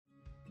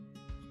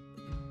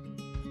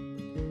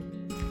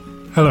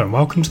Hello and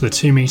welcome to the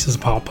 2 Meters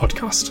Apart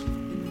podcast.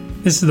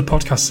 This is the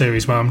podcast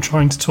series where I'm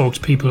trying to talk to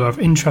people who have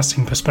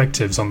interesting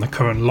perspectives on the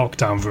current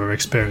lockdown we're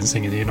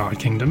experiencing in the United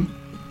Kingdom.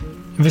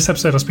 In this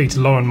episode I speak to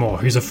Lauren Moore,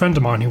 who's a friend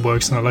of mine who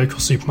works in a local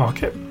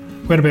supermarket.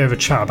 We had a bit of a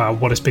chat about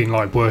what it's been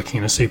like working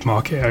in a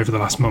supermarket over the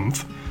last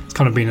month. It's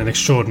kind of been an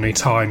extraordinary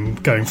time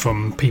going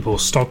from people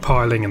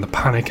stockpiling and the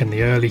panic in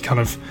the early kind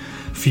of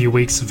few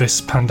weeks of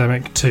this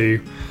pandemic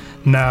to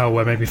now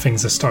where maybe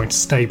things are starting to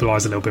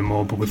stabilise a little bit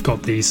more, but we've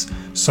got these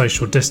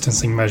social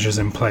distancing measures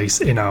in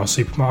place in our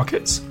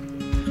supermarkets.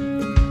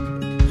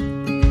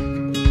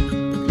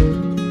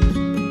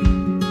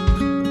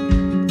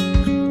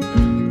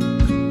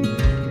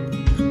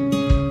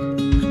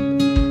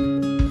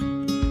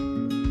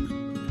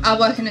 I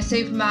work in a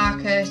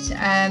supermarket,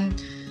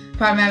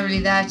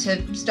 primarily there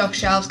to stock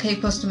shelves,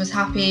 keep customers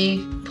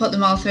happy, put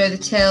them all through the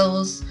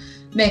tills,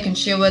 making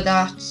sure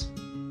that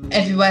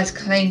everywhere's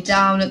cleaned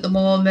down at the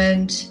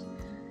moment,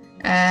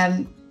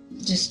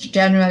 just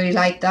generally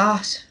like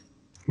that.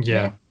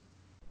 Yeah.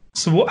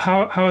 So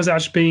how has it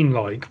actually been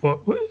like? What,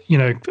 you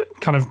know,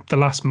 kind of the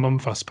last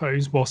month, I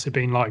suppose, what's it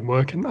been like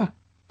working there?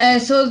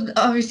 So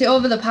obviously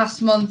over the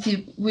past month,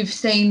 we've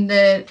seen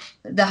the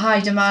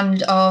high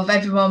demand of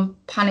everyone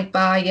panic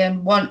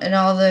buying, wanting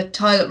all the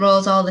toilet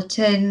rolls, all the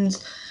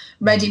tins,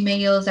 ready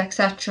meals,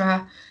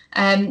 etc.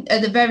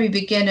 At the very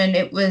beginning,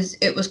 it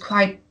was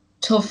quite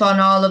tough on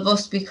all of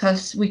us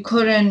because we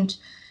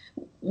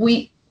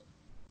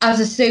as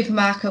a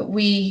supermarket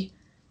we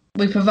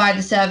provide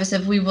the service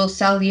of we will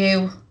sell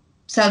you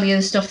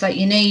the stuff that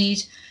you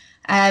need,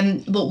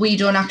 but we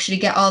don't actually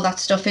get all that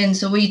stuff in.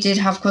 So we did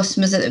have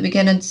customers at the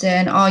beginning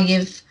saying,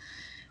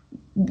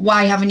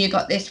 why haven't you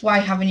got this, why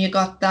haven't you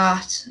got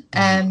that,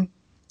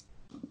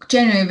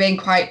 generally being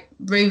quite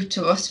rude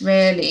to us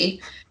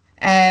really.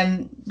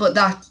 But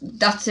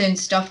that soon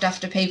stopped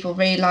after people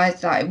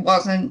realised that it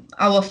wasn't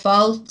our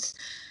fault.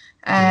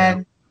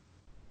 Now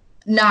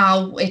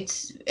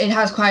it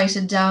has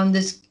quieted down.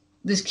 There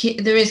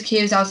is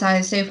queues outside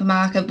the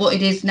supermarket, but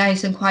it is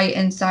nice and quiet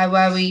inside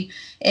where we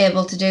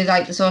able to do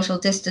like the social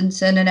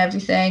distancing and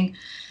everything.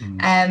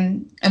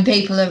 And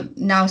people are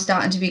now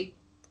starting to be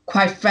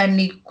quite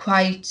friendly,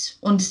 quite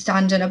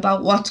understanding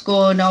about what's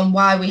going on,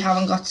 why we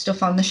haven't got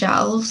stuff on the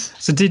shelves.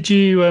 So did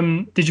you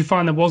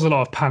find there was a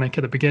lot of panic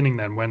at the beginning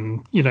then,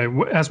 when, you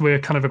know, as we're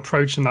kind of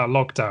approaching that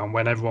lockdown,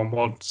 when everyone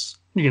wants,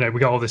 you know,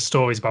 we got all these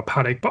stories about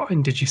panic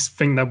buying, did you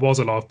think there was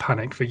a lot of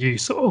panic for you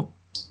sort of?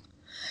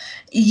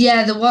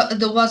 Yeah,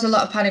 there was a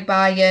lot of panic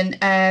buying.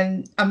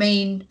 I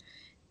mean,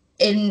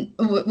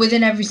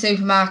 within every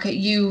supermarket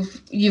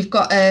you've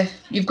got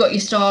your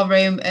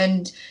storeroom,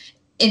 and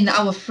in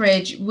our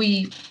fridge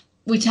we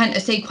tend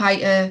to see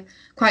quite a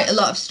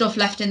lot of stuff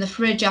left in the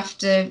fridge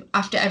after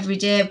every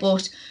day.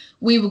 But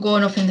we were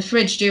going up in the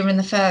fridge during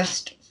the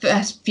first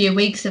few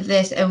weeks of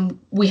this, and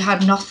we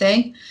had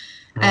nothing.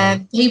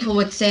 People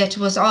would say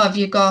to us, have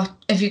you got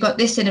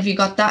this in, have you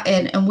got that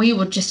in? And we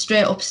would just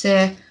straight up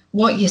say,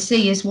 what you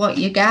see is what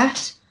you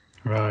get.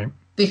 Right.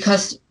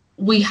 Because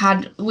we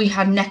had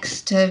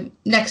next to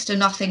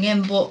nothing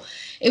in. But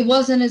it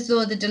wasn't as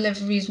though the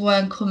deliveries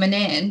weren't coming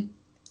in.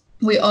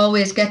 We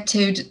always get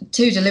two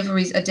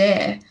deliveries a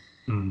day.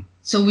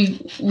 So we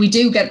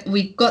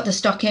got the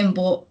stock in,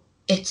 but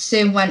it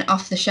soon went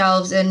off the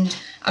shelves. And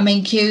I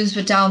mean, queues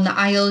were down the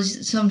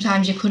aisles.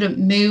 Sometimes you couldn't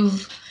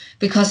move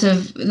because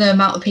of the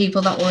amount of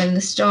people that were in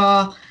the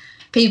store.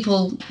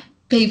 People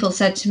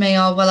said to me,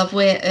 I've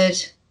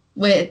waited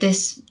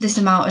this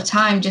amount of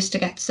time just to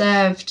get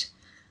served.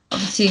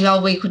 Obviously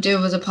all we could do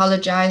was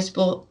apologise,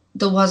 but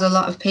there was a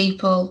lot of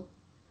people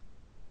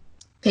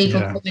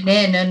coming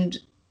in, and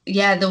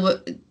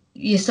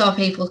you saw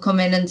people come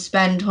in and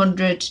spend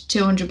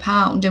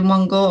 £100-200 in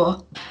one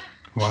go.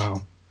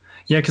 Wow.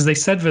 Yeah, because they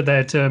said that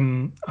they'd,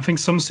 I think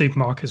some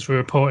supermarkets were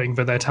reporting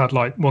that they'd had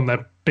like one of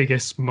their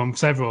biggest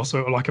months ever, or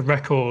sort of like a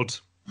record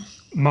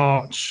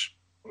March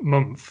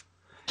month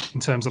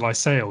in terms of like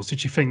sales.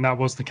 Did you think that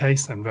was the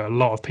case then, that a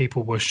lot of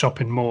people were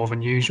shopping more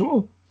than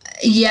usual?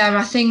 Yeah,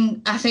 I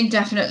think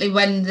definitely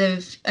when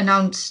they've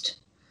announced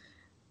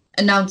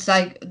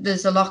like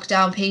there's a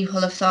lockdown,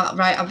 people have thought,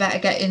 right, I better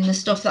get in the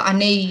stuff that I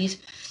need.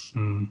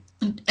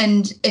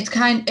 And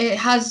it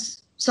has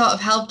sort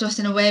of helped us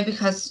in a way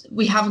because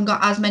we haven't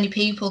got as many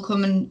people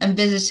coming and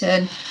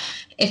visiting.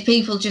 If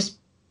people just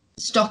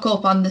stock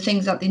up on the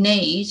things that they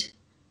need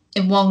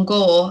in one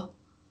go,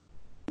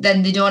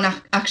 then they don't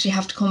actually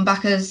have to come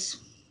back as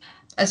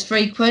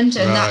frequent,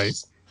 and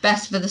that's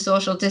best for the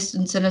social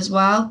distancing as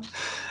well.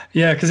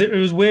 Yeah, because it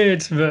was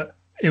weird that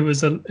it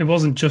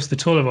wasn't just the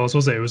toilet rolls,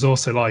 was it? It was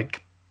also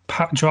like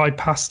dry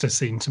pasta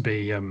seemed to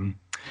be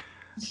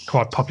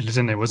quite popular,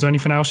 didn't it? Was there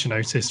anything else you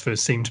noticed that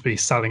seemed to be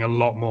selling a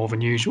lot more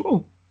than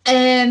usual?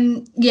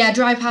 Yeah,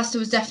 dry pasta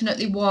was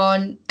definitely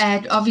one.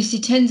 Obviously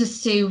tins of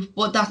soup,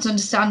 but that's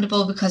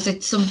understandable because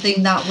it's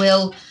something that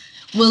will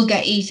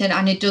get eaten,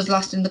 and it does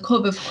last in the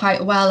cupboard for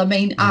quite a while. I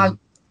mean,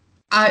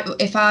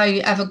 if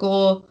I ever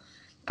go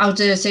out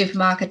to a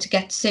supermarket to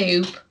get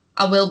soup,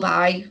 I will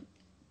buy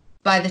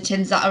by the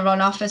tins that are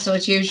on offer. So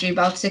it's usually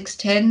about 6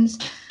 tins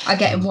I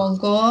get in one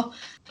go.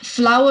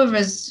 Flour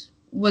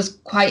was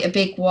quite a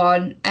big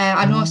one.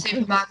 I know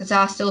supermarkets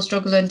are still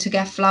struggling to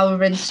get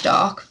flour in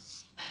stock.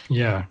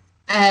 Yeah.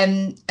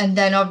 And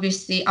then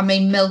obviously, I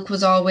mean, milk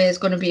was always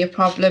going to be a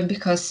problem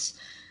because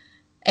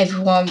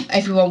everyone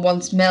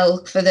wants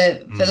milk for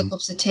the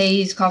cups of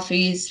teas,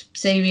 coffees,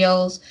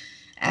 cereals.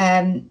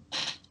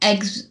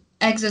 Eggs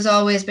has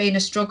always been a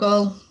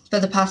struggle for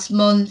the past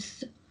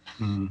month.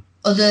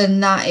 Other than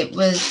that,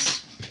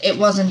 it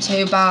wasn't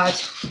too bad.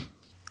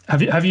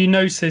 Have you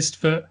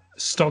noticed that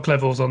stock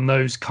levels on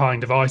those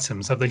kind of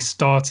items, have they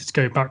started to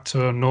go back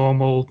to a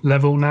normal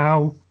level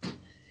now?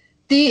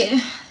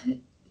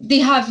 They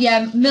have,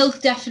 yeah.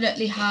 Milk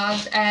definitely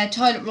has.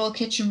 Toilet roll,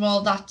 kitchen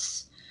roll,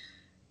 that's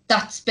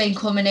been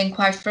coming in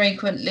quite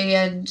frequently,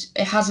 and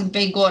it hasn't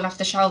been going off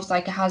the shelves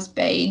like it has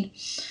been.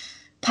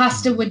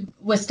 Pasta,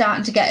 we're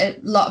starting to get a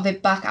lot of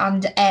it back,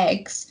 and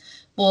eggs,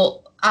 but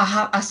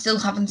I still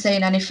haven't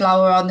seen any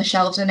flour on the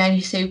shelves in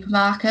any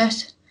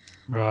supermarket.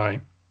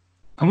 Right.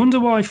 I wonder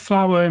why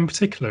flour in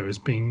particular has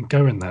been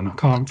going then. I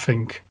can't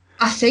think.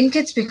 I think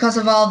it's because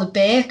of all the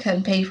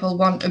bacon people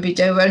want to be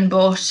doing,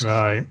 but...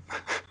 Right.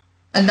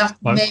 And that's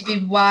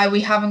maybe why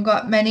we haven't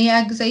got many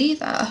eggs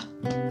either.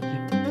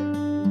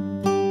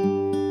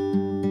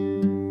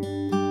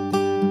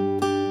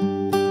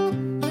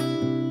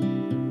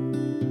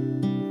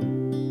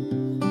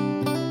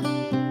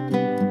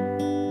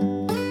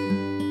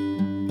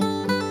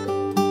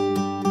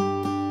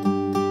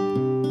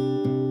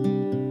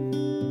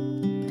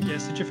 Yeah,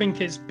 so do you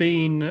think it's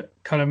been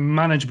kind of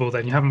manageable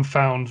then? You haven't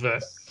found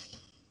that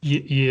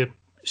you're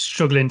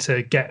struggling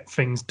to get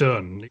things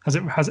done?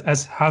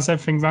 Has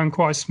everything ran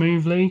quite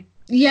smoothly?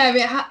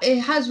 Yeah, it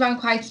has run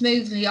quite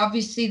smoothly.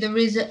 Obviously, there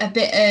is a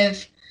bit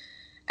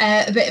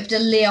of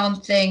delay on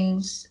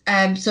things,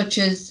 such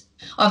as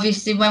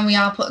obviously when we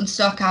are putting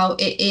stock out,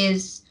 it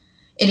is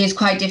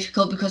quite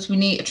difficult because we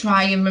need to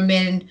try and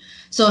remain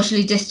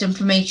socially distant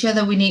from each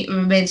other. We need to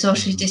remain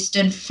socially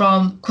distant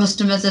from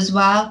customers as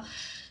well.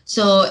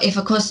 So if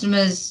a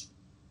customer's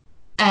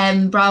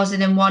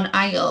browsing in one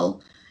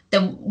aisle,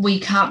 then we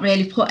can't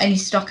really put any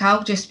stock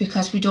out just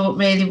because we don't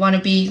really want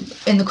to be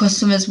in the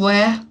customer's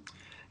way.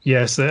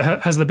 Yes,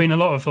 has there been a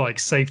lot of like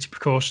safety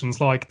precautions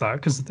like that?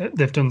 Because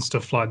they've done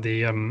stuff like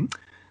the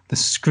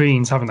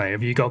screens, haven't they?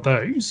 Have you got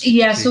those?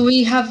 Yeah, so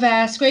we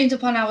have screens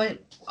up on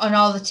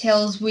all the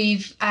tills.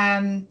 We've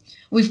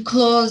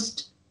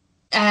closed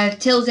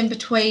tills in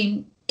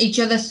between each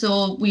other,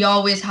 so we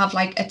always have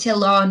like a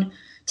till on,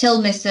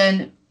 till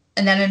missing,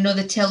 and then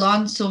another till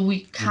on, so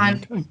we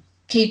can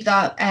keep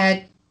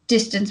that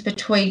distance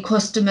between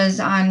customers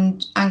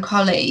and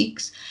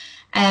colleagues.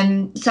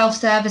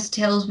 Self-service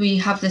tills, we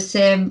have the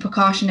same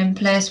precaution in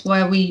place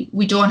where we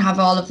don't have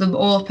all of them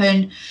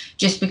open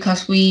just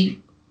because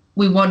we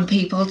want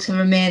people to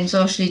remain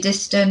socially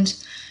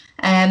distant.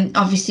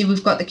 Obviously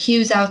we've got the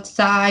queues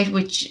outside,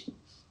 which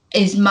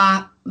is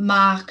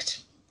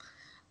marked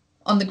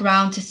on the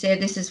ground to say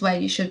this is where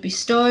you should be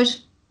stood.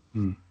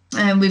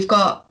 And we've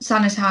got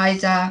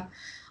sanitizer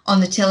on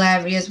the till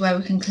areas where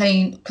we can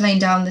clean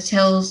down the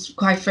tills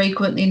quite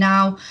frequently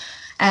now.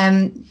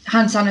 Hand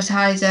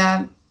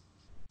sanitizer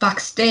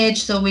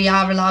backstage, so we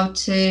are allowed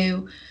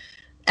to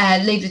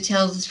leave the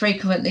tills as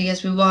frequently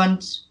as we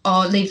want,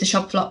 or leave the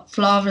shop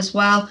floor as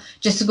well,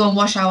 just to go and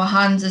wash our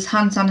hands. There's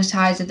hand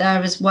sanitizer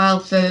there as well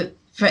for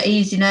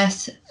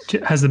easiness.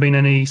 Has there been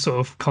any sort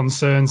of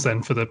concerns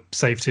then for the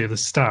safety of the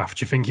staff?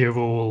 Do you think you're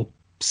all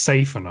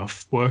safe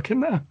enough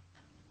working there?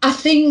 I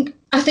think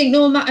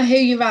no matter who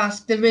you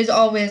ask, there is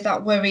always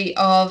that worry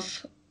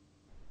of,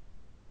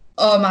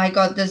 oh my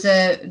God, there's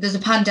a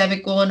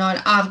pandemic going on.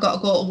 I've got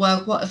to go to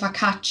work. What if I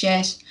catch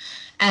it?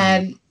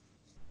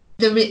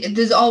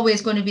 There's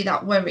always going to be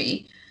that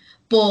worry,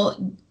 but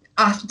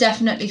I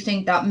definitely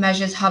think that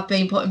measures have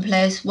been put in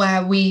place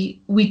where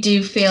we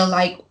do feel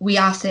like we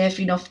are safe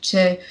enough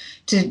to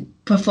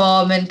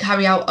perform and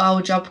carry out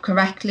our job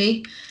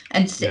correctly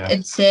and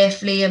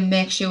safely, and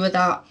make sure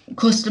that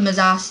customers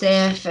are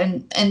safe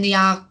and they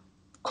are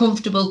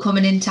comfortable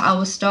coming into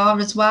our store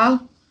as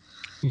well.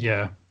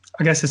 Yeah,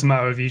 I guess it's a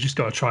matter of you just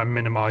got to try and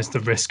minimise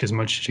the risk as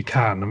much as you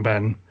can, and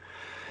then,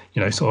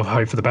 sort of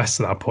hope for the best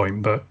at that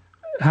point. But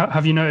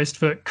have you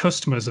noticed that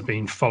customers have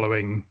been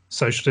following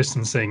social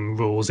distancing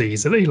rules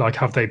easily? Like,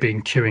 have they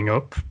been queuing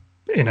up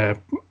in a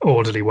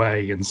orderly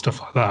way and stuff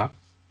like that?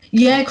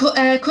 Yeah,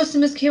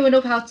 customers queuing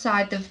up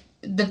outside,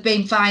 they've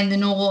been fine. They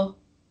know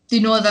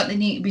that they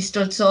need to be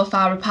stood so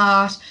far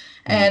apart.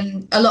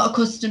 A lot of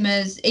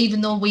customers,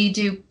 even though we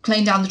do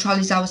clean down the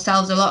trolleys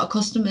ourselves, a lot of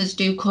customers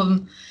do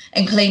come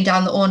and clean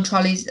down their own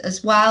trolleys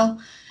as well.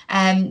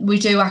 We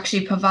do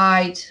actually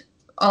provide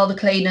all the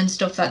cleaning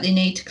stuff that they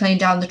need to clean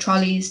down the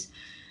trolleys.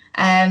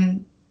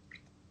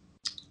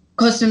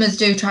 Customers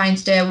do try and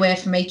stay away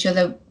from each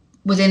other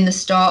within the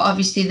store.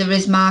 Obviously, there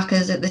is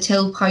markers at the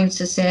till points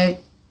to say,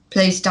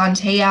 please stand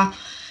here,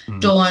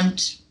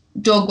 don't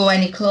go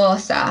any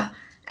closer.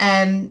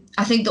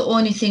 I think the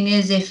only thing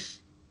is if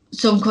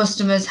some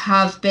customers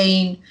have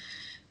been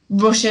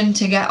rushing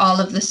to get all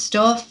of the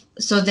stuff,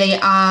 so they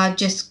are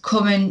just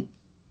coming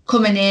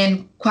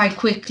in quite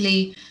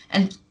quickly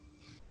and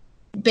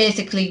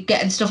basically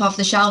getting stuff off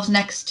the shelves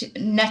next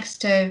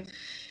to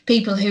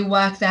people who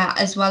work there,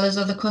 as well as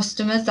other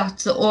customers.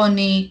 That's the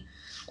only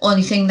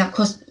thing that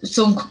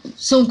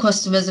some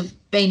customers have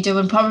been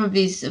doing.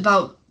 Probably is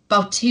about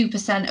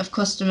 2% of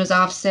customers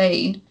I've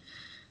seen.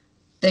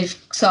 They've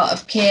sort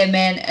of came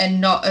in and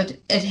not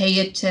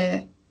adhered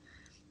to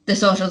the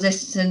social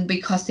distancing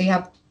because they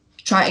have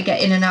tried to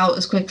get in and out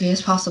as quickly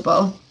as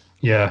possible.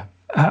 Yeah.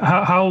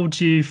 How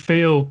do you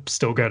feel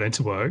still going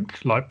into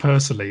work? Like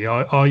personally,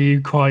 are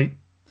you quite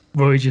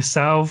worried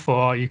yourself, or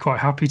are you quite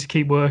happy to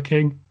keep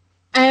working?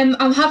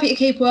 I'm happy to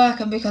keep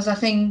working because I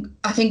think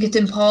it's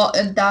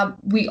important that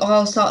we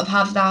all sort of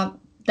have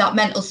that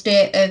mental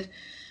state of,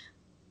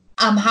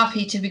 I'm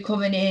happy to be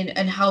coming in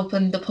and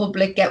helping the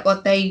public get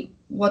what they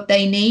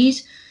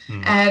need.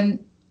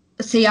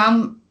 See,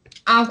 I'm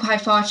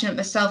quite fortunate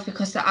myself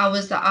because the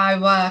hours that I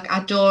work,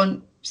 I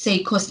don't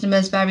see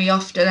customers very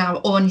often. I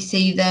only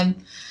see them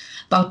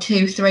about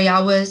 2-3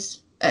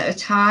 hours at a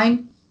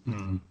time.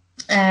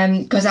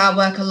 Because I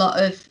work a lot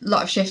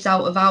of shifts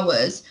out of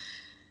hours.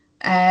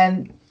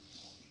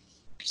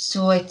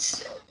 So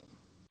it's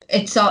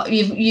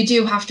you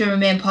do have to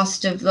remain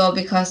positive though,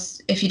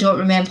 because if you don't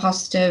remain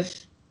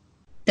positive,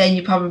 then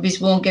you probably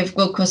won't give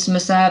good customer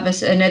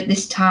service, and at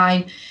this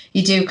time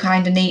you do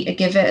kind of need to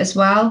give it as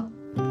well.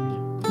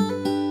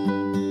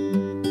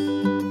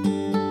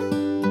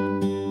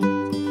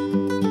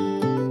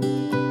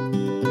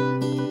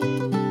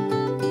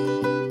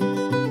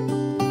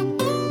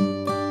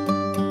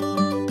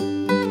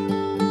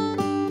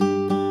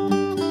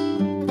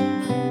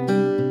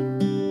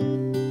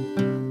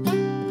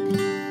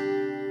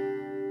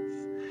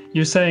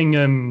 You're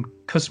saying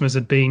customers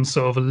had been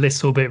sort of a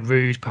little bit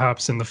rude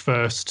perhaps in the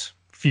first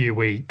few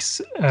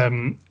weeks.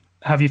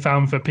 Have you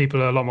found that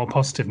people are a lot more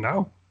positive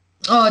now?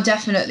 Oh,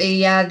 definitely,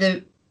 yeah.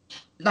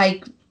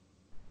 They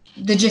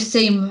just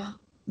seem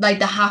like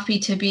they're happy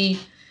to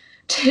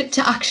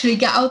actually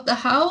get out the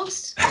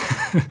house.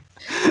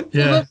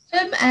 Yeah.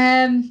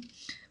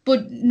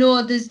 But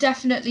no, there's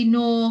definitely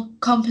no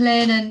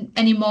complaining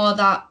anymore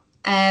that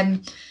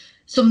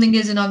something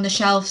isn't on the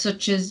shelf,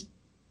 such as,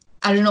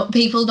 I don't know,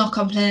 people not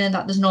complaining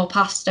that there's no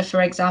pasta,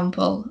 for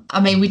example.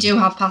 I mean, we do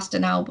have pasta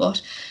now, but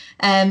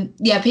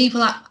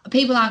people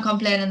aren't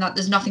complaining that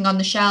there's nothing on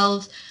the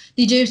shelves.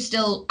 They do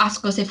still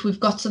ask us if we've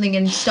got something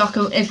in stock.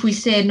 If we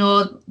say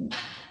no,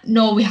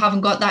 we haven't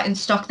got that in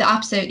stock, they're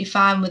absolutely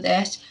fine with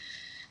it.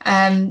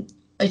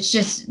 It's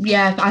just,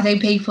 I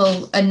think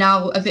people are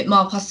now a bit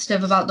more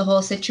positive about the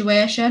whole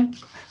situation.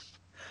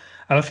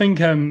 And I think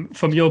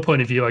from your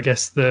point of view, I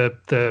guess the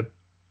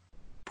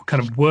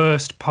kind of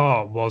worst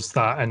part was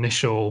that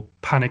initial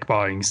panic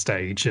buying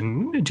stage.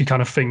 And do you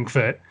kind of think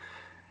that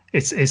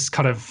it's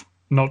kind of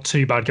not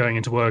too bad going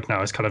into work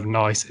now? It's kind of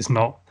nice. There's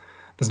not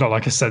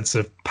like a sense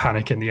of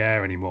panic in the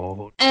air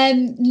anymore.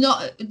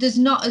 There's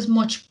not as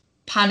much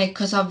panic,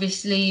 because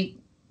obviously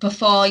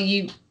before,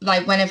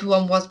 when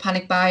everyone was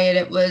panic buying,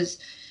 it was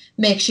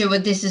make sure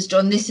this is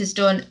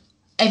done,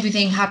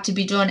 everything had to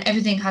be done,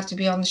 everything had to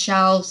be on the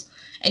shelves,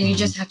 and you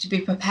just had to be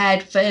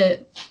prepared for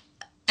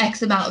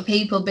X amount of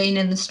people being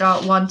in the store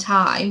at one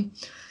time.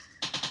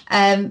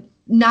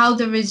 Now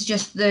there is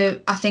just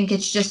I think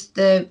it's just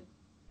the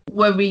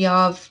worry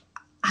of,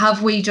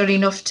 have we done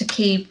enough to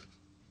keep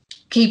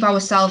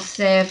ourselves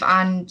safe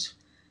and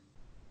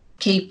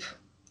keep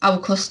our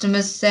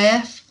customers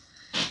safe?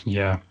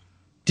 Yeah.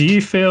 Do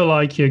you feel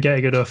like you're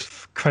getting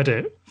enough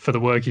credit for the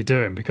work you're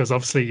doing? Because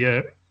obviously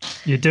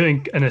you're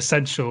doing an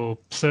essential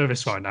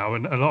service right now,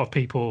 and a lot of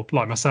people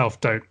like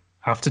myself don't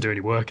have to do any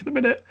work at the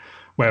minute,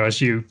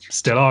 whereas you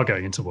still are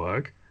going into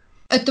work.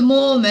 At the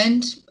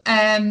moment,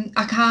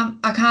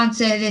 I can't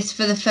say this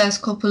for the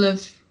first couple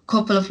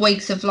of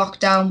weeks of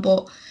lockdown,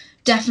 but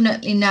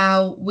definitely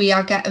now we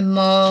are getting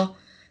more.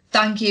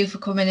 Thank you for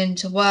coming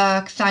into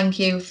work. Thank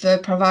you for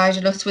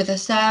providing us with a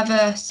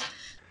service.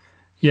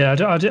 Yeah,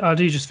 I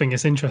do just think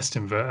it's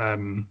interesting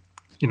that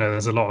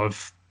there's a lot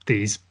of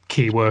these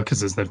key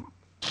workers, as they've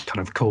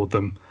kind of called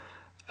them,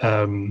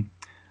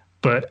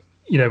 but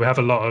we have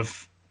a lot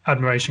of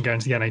admiration going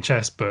to the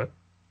NHS, but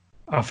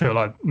I feel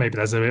like maybe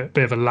there's a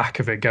bit of a lack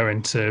of it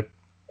going to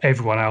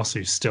everyone else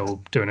who's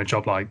still doing a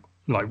job like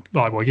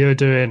what you're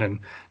doing, and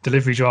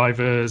delivery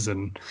drivers,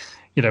 and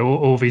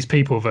all these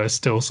people that are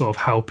still sort of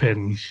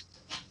helping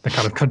the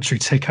kind of country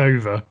tick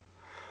over.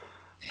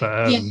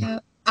 But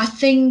I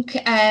think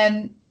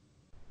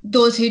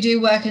those who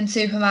do work in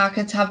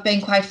supermarkets have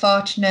been quite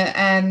fortunate.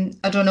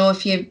 I don't know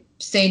if you've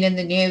seen in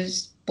the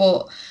news,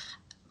 but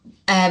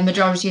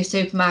majority of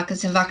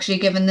supermarkets have actually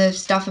given the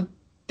staff a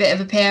bit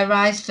of a pay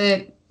rise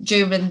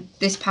during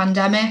this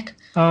pandemic.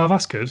 Oh,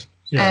 that's good.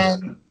 Yeah.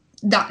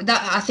 That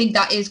I think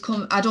that is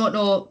I don't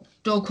know.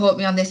 Don't quote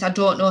me on this. I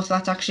don't know if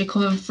that's actually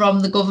coming from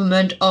the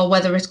government or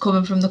whether it's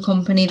coming from the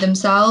company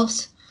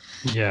themselves.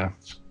 Yeah.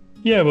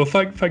 Yeah, well,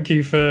 thank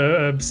you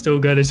for still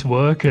going into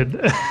work and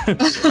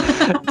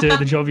doing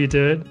the job you're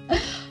doing.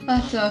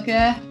 That's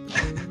okay.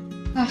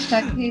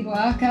 Hashtag key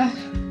worker.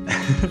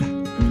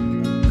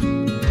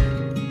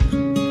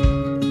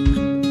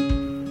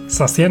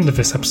 So that's the end of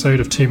this episode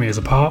of 2 Meters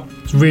Apart.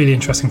 It's really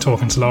interesting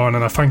talking to Lauren,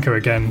 and I thank her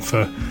again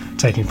for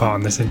taking part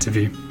in this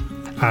interview.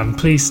 And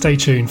please stay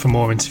tuned for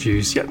more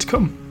interviews yet to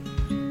come.